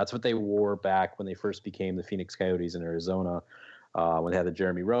awesome. That's what they wore back when they first became the Phoenix Coyotes in Arizona, when they had the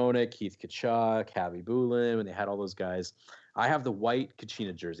Jeremy Roenick, Keith Tkachuk, Javi Bulin, when they had all those guys. I have the white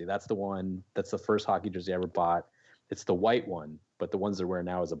Kachina jersey. That's the one. That's the first hockey jersey I ever bought. It's the white one, but the ones they're wearing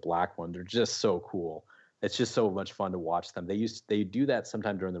now is a black one. They're just so cool. It's just so much fun to watch them. They do that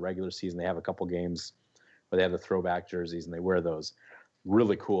sometime during the regular season. They have a couple games where they have the throwback jerseys and they wear those.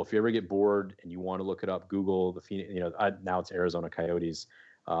 Really cool. If you ever get bored and you want to look it up, Google the Phoenix. Now it's Arizona Coyotes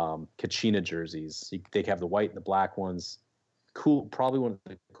Kachina jerseys. They have the white and the black ones. Cool. Probably one of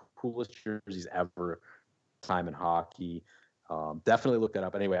the coolest jerseys ever. Time in hockey. Definitely look that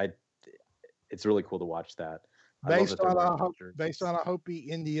up. Anyway, it's really cool to watch that. Based on a Hopi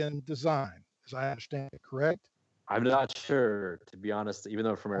Indian design. as I understand it, correct? I'm not sure, to be honest. Even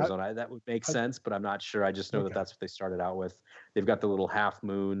though from Arizona, that would make sense, but I'm not sure. I just know that that's what they started out with. They've got the little half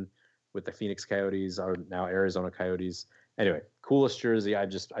moon with the Phoenix Coyotes, or now Arizona Coyotes. Anyway, coolest jersey.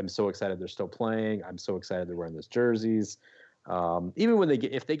 I'm so excited they're still playing. I'm so excited they're wearing those jerseys. Even when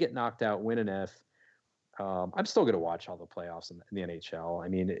if they get knocked out, win an F, I'm still going to watch all the playoffs in the NHL. I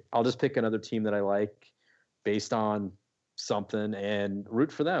mean, I'll just pick another team that I like based on something and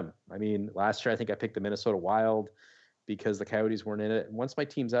root for them. I mean, last year I think I picked the Minnesota Wild because the Coyotes weren't in it. And once my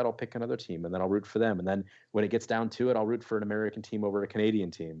team's out, I'll pick another team and then I'll root for them. And then when it gets down to it, I'll root for an American team over a Canadian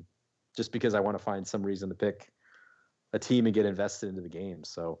team, just because I want to find some reason to pick a team and get invested into the game.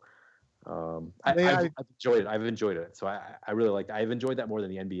 So I've enjoyed it. I've enjoyed it. So I really like that. I've enjoyed that more than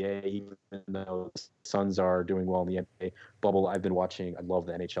the NBA, even though the Suns are doing well in the NBA bubble. I've been watching. I love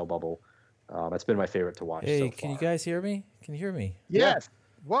the NHL bubble. That's been my favorite to watch. Hey, so can far. you guys hear me? Can you hear me? Yes.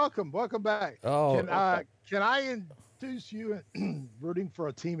 Welcome back. Oh, can I induce you in rooting for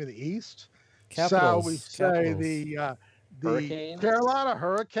a team in the East? Capitals. Shall we say Capitals. the Hurricanes? Carolina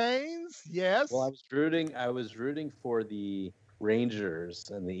Hurricanes? Yes. Well, I was rooting for the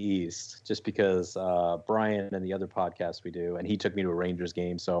Rangers in the East, just because Brian and the other podcast we do, and he took me to a Rangers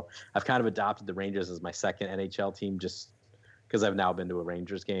game. So I've kind of adopted the Rangers as my second NHL team, just because I've now been to a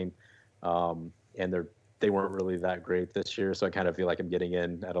Rangers game, and they weren't really that great this year. So I kind of feel like I'm getting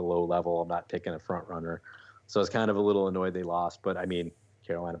in at a low level. I'm not picking a front runner, so I was kind of a little annoyed they lost. But I mean,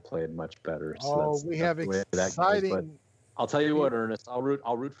 Carolina played much better. So we have the way that exciting. goes. But I'll tell you what, Ernest, I'll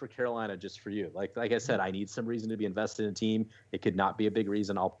root for Carolina just for you. Like I said, I need some reason to be invested in a team. It could not be a big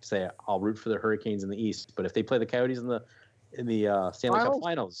reason. I'll root for the Hurricanes in the East. But if they play the Coyotes in the Stanley Cup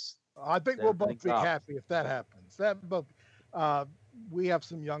Finals, I think we'll both be happy if that happens. We have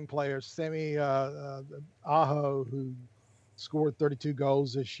some young players. Semi Aho, who scored 32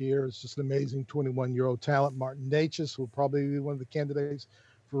 goals this year, is just an amazing 21-year-old talent. Martin Necas will probably be one of the candidates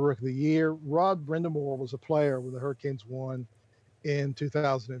for Rookie of the Year. Rod Brindamore was a player when the Hurricanes won in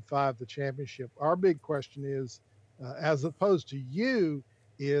 2005 the championship. Our big question is, as opposed to you,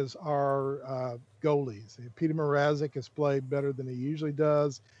 is our goalies. Peter Mrazek has played better than he usually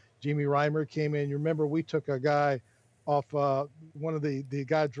does. Jimmy Reimer came in. You remember we took a guy off one of the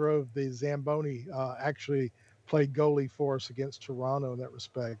guy drove the Zamboni, actually played goalie for us against Toronto in that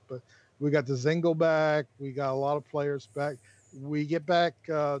respect. But we got the Zingle back. We got a lot of players back. We get back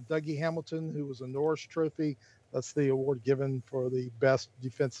Dougie Hamilton, who was a Norris Trophy. That's the award given for the best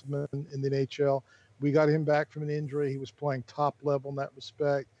defenseman in the NHL. We got him back from an injury. He was playing top level in that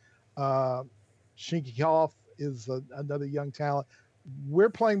respect. Shinky is another young talent. We're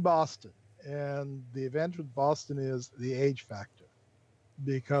playing Boston, and the advantage with Boston is the age factor,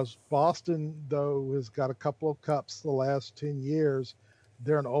 because Boston, though, has got a couple of cups the last 10 years.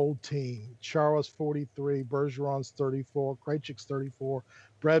 They're an old team. Chara's 43, Bergeron's 34, Krejcik's 34,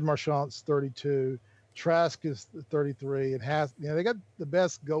 Brad Marchand's 32, Trask is 33, and they got the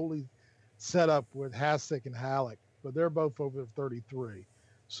best goalie set up with Hasek and Halleck, but they're both over 33.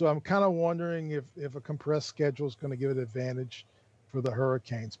 So I'm kind of wondering if a compressed schedule is going to give an advantage for the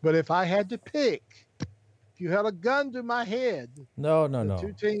Hurricanes. But if I had to pick, if you had a gun to my head, no.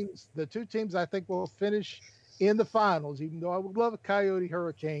 The two teams I think will finish in the finals, even though I would love a Coyote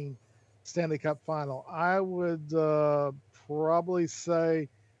Hurricane Stanley Cup final, I would probably say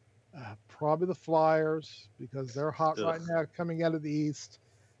probably the Flyers, because they're hot right now coming out of the East,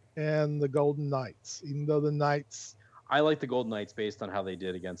 and the Golden Knights, even though the Knights. I like the Golden Knights based on how they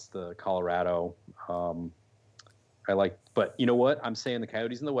did against the Colorado. But you know what? I'm saying the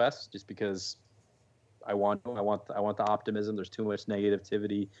Coyotes in the West, just because I want the optimism. There's too much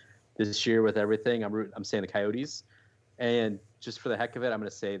negativity this year with everything. I'm saying the Coyotes, and just for the heck of it, I'm going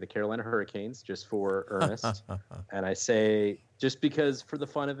to say the Carolina Hurricanes, just for Ernest. And I say, just because for the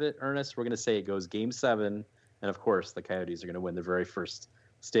fun of it, Ernest, we're going to say it goes Game 7, and of course the Coyotes are going to win their very first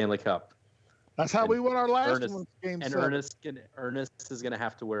Stanley Cup. That's how we won our last one, Game 7. And Ernest is going to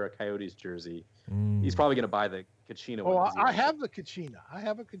have to wear a Coyotes jersey. He's probably going to buy the Kachina one. Oh, I have the Kachina. I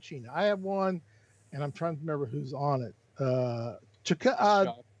have one, and I'm trying to remember who's on it.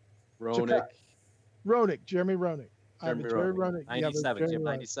 Jeremy Roenick. Jeremy Roenick. 97,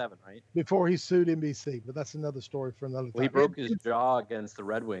 97, right? Before he sued NBC, but that's another story for another time. Well, he broke his jaw against the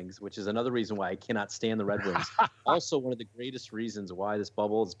Red Wings, which is another reason why I cannot stand the Red Wings. Also, one of the greatest reasons why this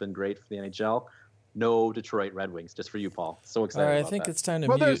bubble has been great for the NHL. No Detroit Red Wings, just for you, Paul. So excited. All right, I think it's time to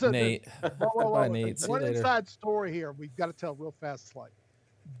mute Nate. Bye, Nate. One inside story here we've got to tell real fast. Like,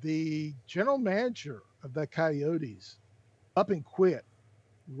 the general manager of the Coyotes up and quit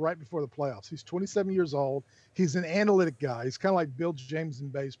right before the playoffs. He's 27 years old. He's an analytic guy. He's kind of like Bill James in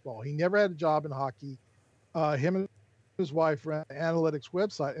baseball. He never had a job in hockey. Him and his wife ran an analytics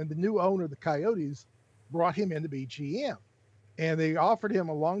website, and the new owner, the Coyotes, brought him in to be GM. And they offered him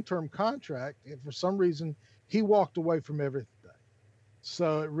a long-term contract, and for some reason, he walked away from everything.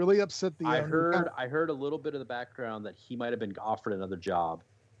 So it really upset the owner. I heard a little bit of the background that he might have been offered another job,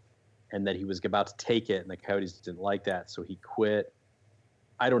 and that he was about to take it, and the Coyotes didn't like that, so he quit.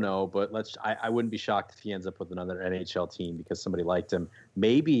 I don't know, but I wouldn't be shocked if he ends up with another NHL team because somebody liked him.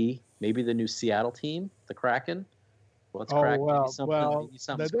 Maybe the new Seattle team, the Kraken. What's cracking? Maybe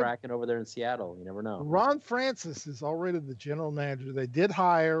something's cracking over there in Seattle. You never know. Ron Francis is already the general manager. They did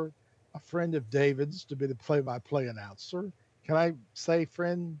hire a friend of David's to be the play-by-play announcer. Can I say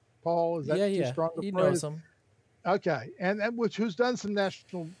friend, Paul? Is that too strong a phrase? He knows him. Okay, and who's done some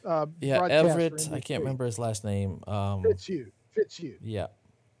national Everett. I can't remember his last name. Fitzhugh. Yeah.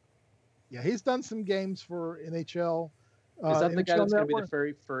 Yeah, he's done some games for NHL. Is that the guy that's going to be the Network?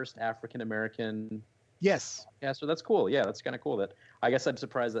 very first African American? Yes. Yeah, so that's cool. Yeah, that's kind of cool. That I guess I'm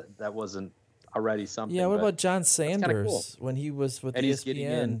surprised that wasn't already something. Yeah. What about John cool. Sanders when he was with And he's getting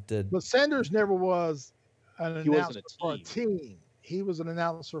ESPN? in. But Sanders never was an He wasn't announcer a for a team. team. He was an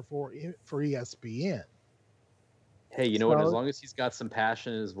announcer for ESPN. Hey, you know what? As So- long as he's got some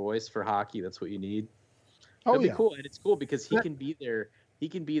passion in his voice for hockey, that's what you need. Oh, That'd be yeah. cool, and it's cool because he can be there. He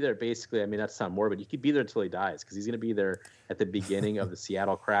can be there basically. I mean, that's not morbid. He could be there until he dies because he's going to be there at the beginning of the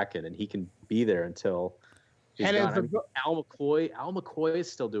Seattle Kraken, and he can be there until he's And gone. as I mean, Al McCoy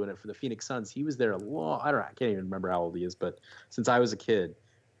is still doing it for the Phoenix Suns. He was there a long. I can't even remember how old he is, but since I was a kid,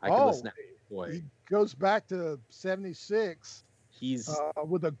 I could listen to Al McCoy. He goes back to 76 He's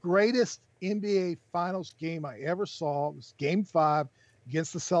with the greatest NBA Finals game I ever saw. It was Game 5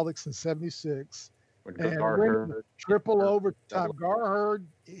 against the Celtics in 76. when And Gar when Heard- triple overtime. double- Gar Heard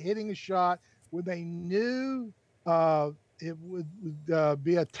hitting a shot when they knew it would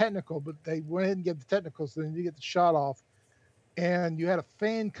be a technical, but they went ahead and gave the technical, so then you get the shot off. And you had a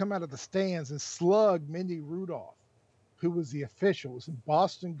fan come out of the stands and slug Mindy Rudolph, who was the official. It was in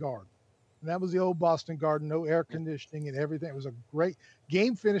Boston Garden. And that was the old Boston Garden, no air conditioning and everything. It was a great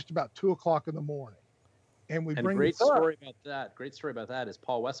game, finished about 2:00 in the morning. And we And bring great this up. story about that is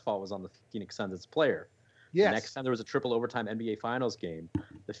Paul Westphal was on the Phoenix Suns as a player. Yes. The next time there was a triple overtime NBA Finals game,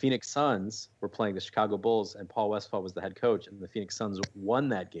 the Phoenix Suns were playing the Chicago Bulls, and Paul Westphal was the head coach, and the Phoenix Suns won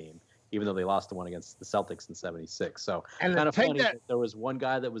that game, even though they lost the one against the Celtics in '76. So And kind of take funny that- that there was one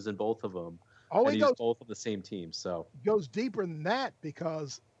guy that was in both of them, Oh, and he he was goes, both of the same team. So goes deeper than that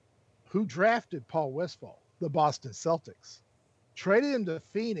because who drafted Paul Westphal? The Boston Celtics. Traded him to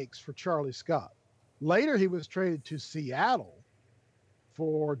Phoenix for Charlie Scott. Later, he was traded to Seattle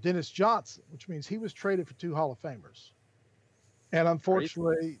for Dennis Johnson, which means he was traded for 2 Hall of Famers. And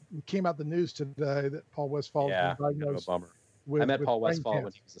unfortunately, it came out the news today that Paul Westphal yeah, was kind of a diagnosed bummer. with I met Paul brain Westphal when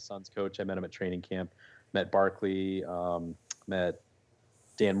cancer. he was the Suns coach. I met him at training camp. Met Barkley. Met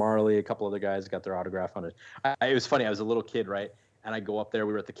Dan Marley. A couple other guys got their autograph on it. It was funny. I was a little kid, right? And I go up there.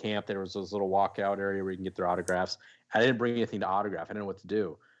 We were at the camp. There was this little walkout area where you can get their autographs. I didn't bring anything to autograph. I didn't know what to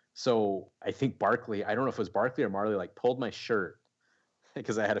do. So I think Barkley. I don't know if it was Barkley or Marley. Like pulled my shirt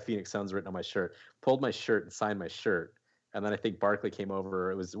because I had a Phoenix Suns written on my shirt. Pulled my shirt and signed my shirt. And then I think Barkley came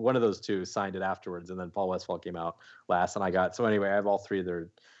over. It was one of those two signed it afterwards. And then Paul Westphal came out last, and I got. So anyway, I have all 3 of their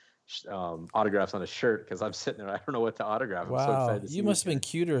autographs on a shirt because I'm sitting there. I don't know what to autograph. I'm so Wow. excited to see You must have been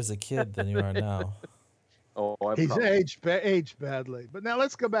cuter as a kid than you are now. Oh, He's aged badly. But now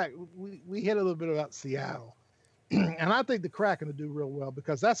let's go back. We hit a little bit about Seattle. And I think the Kraken will do real well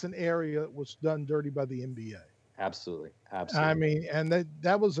because that's an area that was done dirty by the NBA. Absolutely. I mean, and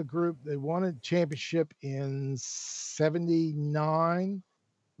that was a group that won a championship in 79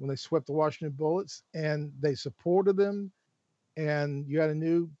 when they swept the Washington Bullets, and they supported them. And you had a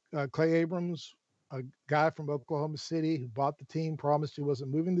new Clay Abrams, a guy from Oklahoma City who bought the team, promised he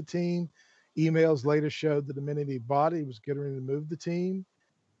wasn't moving the team. Emails later showed that the minute he bought it, he was getting ready to move the team.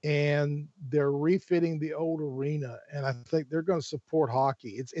 And they're refitting the old arena, and I think they're going to support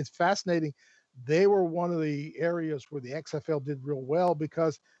hockey. It's fascinating. They were one of the areas where the XFL did real well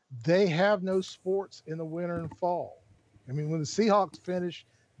because they have no sports in the winter and fall. I mean, when the Seahawks finish,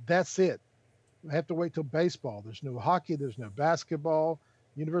 that's it. I have to wait till baseball. There's no hockey. There's no basketball.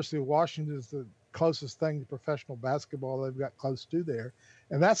 University of Washington is the closest thing to professional basketball they've got close to there.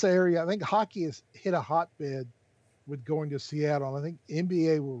 And that's the area. I think hockey has hit a hotbed with going to Seattle. And I think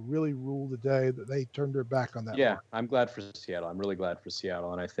NBA will really rule the day that they turned their back on that. Yeah, I'm glad for Seattle. I'm really glad for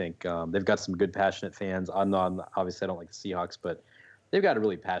Seattle, and I think they've got some good, passionate fans. Obviously, I don't like the Seahawks, but they've got a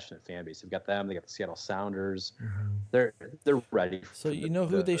really passionate fan base. They've got them. They got the Seattle Sounders. Mhm. They're ready. So you know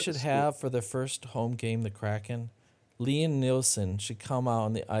who they should have for their first home game, the Kraken? Liam Nielsen should come out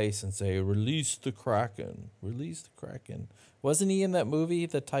on the ice and say, "Release the Kraken, release the Kraken." Wasn't he in that movie,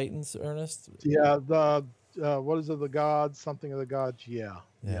 The Titans, Ernest? Yeah, the what is it? The gods, something of the gods. Yeah.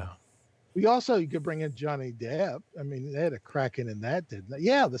 Yeah. We also you could bring in Johnny Depp. I mean, they had a Kraken in that, didn't they?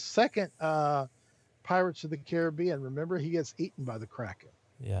 Yeah, the second Pirates of the Caribbean. Remember, he gets eaten by the Kraken.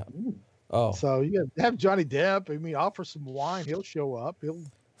 Yeah. Ooh. Oh, So you have Johnny Depp. I mean, offer some wine, he'll show up. He'll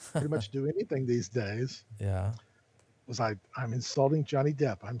pretty much do anything these days. yeah. I'm insulting Johnny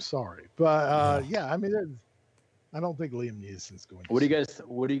Depp. I'm sorry, but yeah, I mean, I don't think Liam Neeson's going. What do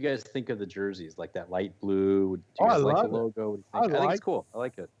you guys think of the jerseys? Like that light blue? Do you I guys like the love it. logo? What do you think? I think it's cool. I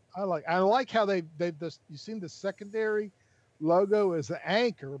like it. I like how they've this. You seen the secondary logo is the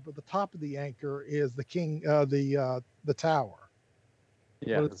anchor, but the top of the anchor is the king, the tower.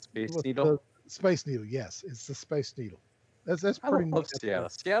 Yeah, With- the Space with Needle. the Space Needle, yes, it's the Space Needle. That's I pretty love neat. Seattle.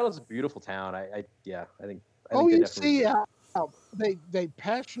 Seattle's a beautiful town. I think. Oh, they you definitely- see how they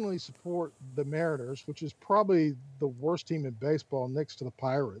passionately support the Mariners, which is probably the worst team in baseball next to the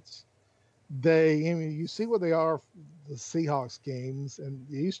Pirates. I mean, you see what they are, the Seahawks games, and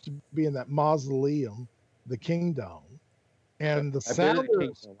they used to be in that mausoleum, the Kingdom, and the I've been to the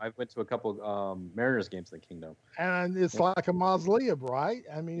Sounders, Kingdom. I went to a couple Mariners games in the Kingdom. and it's like a mausoleum, right?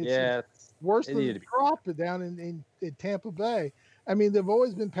 I mean, it's Yeah, worse it than needed the to be. Trop down in Tampa Bay. I mean, they've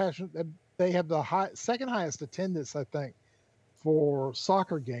always been passionate. They have the second highest attendance, I think, for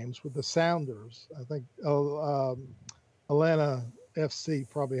soccer games with the Sounders. I think Atlanta FC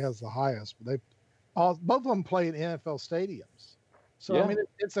probably has the highest, but both of them play in NFL stadiums. So Yeah. I mean,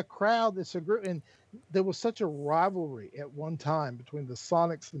 it's a crowd. It's a group, and there was such a rivalry at one time between the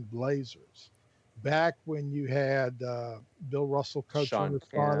Sonics and Blazers. Back when you had Bill Russell coaching Sean the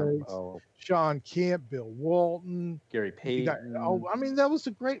Kemp, Sonics, Sean Kemp, Bill Walton. Gary You got- Payton. I mean, that was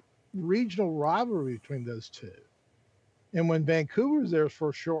a great regional rivalry between those two. And when Vancouver was there for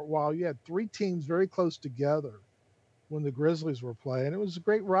a short while, you had three teams very close together when the Grizzlies were playing. It was a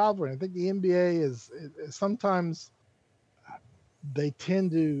great rivalry. I think the NBA is sometimes they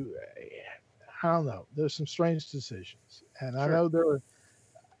tend to, I don't know, there's some strange decisions. And I Sure. know there are,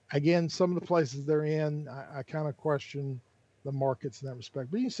 again, some of the places they're in, I kind of question the markets in that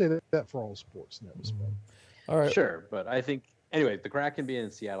respect. But you can say that for all sports in that respect. All right. Sure, but I think anyway, the Kraken being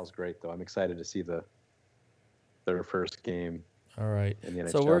in Seattle is great, though. I'm excited to see their first game All right. in the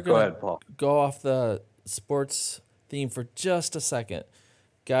NHL. So we're Go gonna ahead, Paul. go off the sports theme for just a second.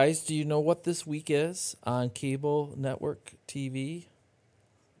 Guys, do you know what this week is on cable network TV?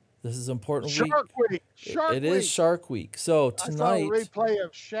 This is an important week. Shark Week. Shark It Week. is Shark Week. So I saw tonight, a replay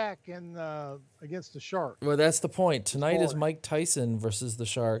of Shaq and against the Shark. well, that's the point. Tonight is morning. Mike Tyson versus the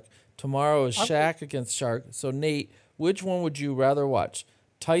Shark. Tomorrow is Shaq against Shark. So Nate, which one would you rather watch,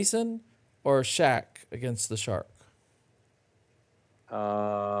 Tyson or Shaq against the Shark?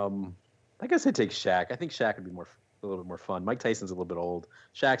 I guess I'd take Shaq. I think Shaq would be a little bit more fun. Mike Tyson's a little bit old.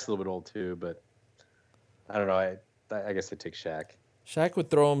 Shaq's a little bit old too, but I don't know. I guess I'd take Shaq. Shaq would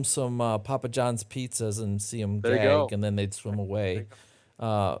throw him some Papa John's pizzas and see him There you go. gag, and then they'd swim away.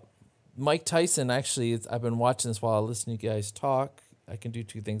 Mike Tyson, actually, I've been watching this while I listen to you guys talk. I can do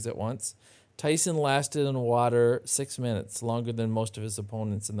two things at once. Tyson lasted in the water 6 minutes, longer than most of his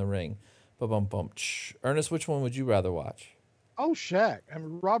opponents in the ring. Ba-bum-bum. Ernest, which one would you rather watch? Oh, Shaq. I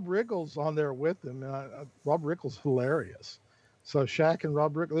mean, Rob Riggle's on there with him. Rob Riggle's hilarious. So Shaq and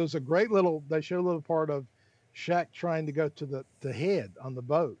Rob Riggle, there was a great they showed a little part of Shaq trying to go to the head on the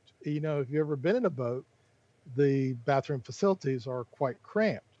boat. You know, if you've ever been in a boat, the bathroom facilities are quite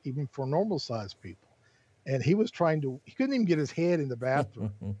cramped, even for normal sized people. And he couldn't even get his head in the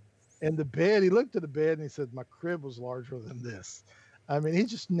bathroom. And the bed, he looked at the bed and he said, my crib was larger than this. I mean, he's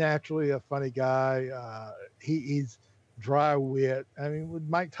just naturally a funny guy. He's dry wit. I mean, with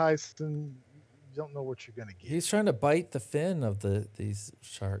Mike Tyson, you don't know what you're going to get. He's trying to bite the fin of these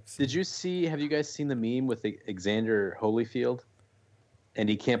sharks. Have you guys seen the meme with Xander Holyfield? And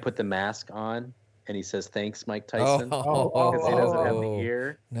he can't put the mask on, and he says, thanks, Mike Tyson. Because he doesn't have the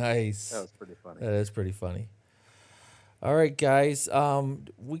ear. Nice. That was pretty funny. That is pretty funny. All right, guys.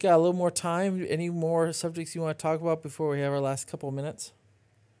 We got a little more time. Any more subjects you want to talk about before we have our last couple of minutes?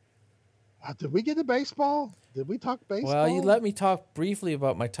 Did we get to baseball? Did we talk baseball? Well, you let me talk briefly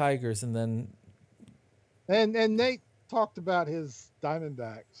about my Tigers, and then And Nate talked about his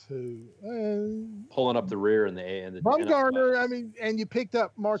Diamondbacks, who Pulling up the rear in the Bumgarner. I mean, and you picked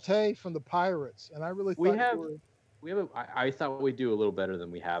up Marte from the Pirates, and I really thought I thought we'd do a little better than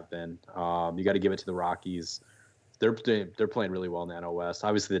we have been. You got to give it to the Rockies. they're playing really well in the NL West.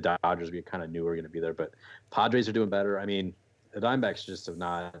 Obviously, the Dodgers, we kind of knew were going to be there, but Padres are doing better. I mean, the Diamondbacks just have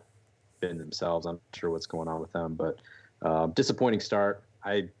not been themselves. I'm not sure what's going on with them, but disappointing start.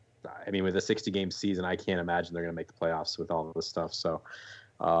 I mean, with a 60-game season, I can't imagine they're going to make the playoffs with all of this stuff. So,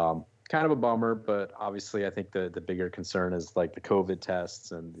 kind of a bummer. But obviously, I think the bigger concern is like the COVID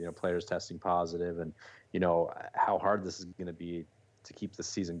tests and players testing positive, and how hard this is going to be to keep the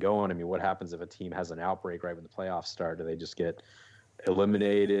season going. I mean, what happens if a team has an outbreak right when the playoffs start? Do they just get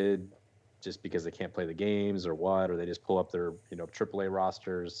eliminated just because they can't play the games, or what? Or they just pull up their AAA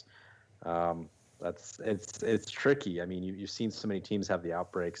rosters? It's tricky. I mean, you've seen so many teams have the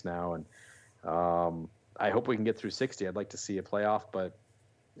outbreaks now, and I hope we can get through 60. I'd like to see a playoff, but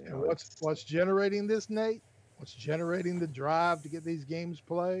what's generating this, Nate? What's generating the drive to get these games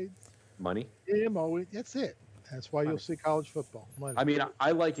played? Money. Yeah, that's it. That's why you'll see college football. Money. I mean,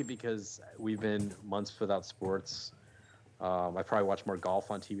 I like it because we've been months without sports. I probably watch more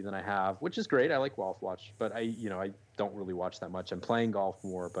golf on TV than I have, which is great. I like golf watch, but I don't really watch that much. I'm playing golf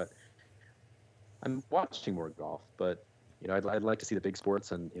more, but I'm watching more golf. But I'd like to see the big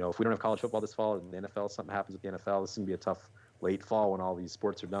sports, and if we don't have college football this fall and the NFL, something happens with the NFL, this is gonna be a tough late fall when all these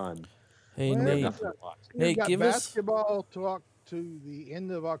sports are done. Hey, well, Nate, we've got give basketball to the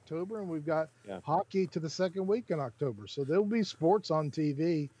end of October, and we've got hockey to the second week in October. So there'll be sports on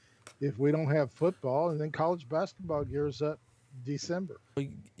TV if we don't have football, and then college basketball gears up December.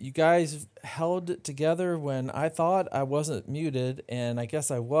 You guys held it together when I thought I wasn't muted, and I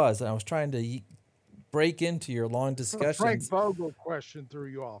guess I was. And I was trying to break into your long discussions. The Frank Vogel question threw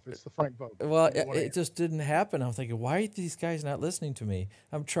you off. It's the Frank Vogel. Well, it just didn't happen. I was thinking, why are these guys not listening to me?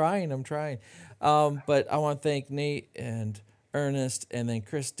 I'm trying. But I want to thank Nate and Ernest, and then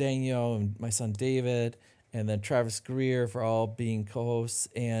Chris Daniel, and my son David, and then Travis Greer for all being co-hosts.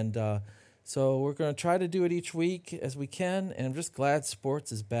 And so we're going to try to do it each week as we can. And I'm just glad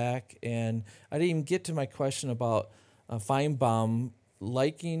sports is back. And I didn't even get to my question about Feinbaum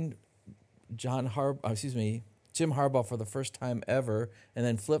liking Jim Harbaugh for the first time ever, and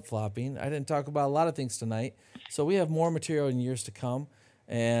then flip-flopping. I didn't talk about a lot of things tonight. So we have more material in years to come.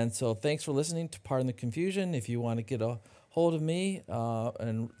 And so thanks for listening to Pardon the Confusion. If you want to get a hold of me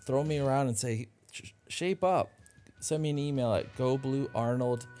and throw me around and say, shape up, send me an email at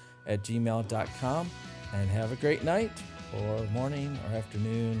gobluearnold@gmail.com, and have a great night or morning or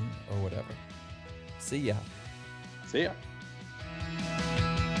afternoon or whatever. See ya. See ya.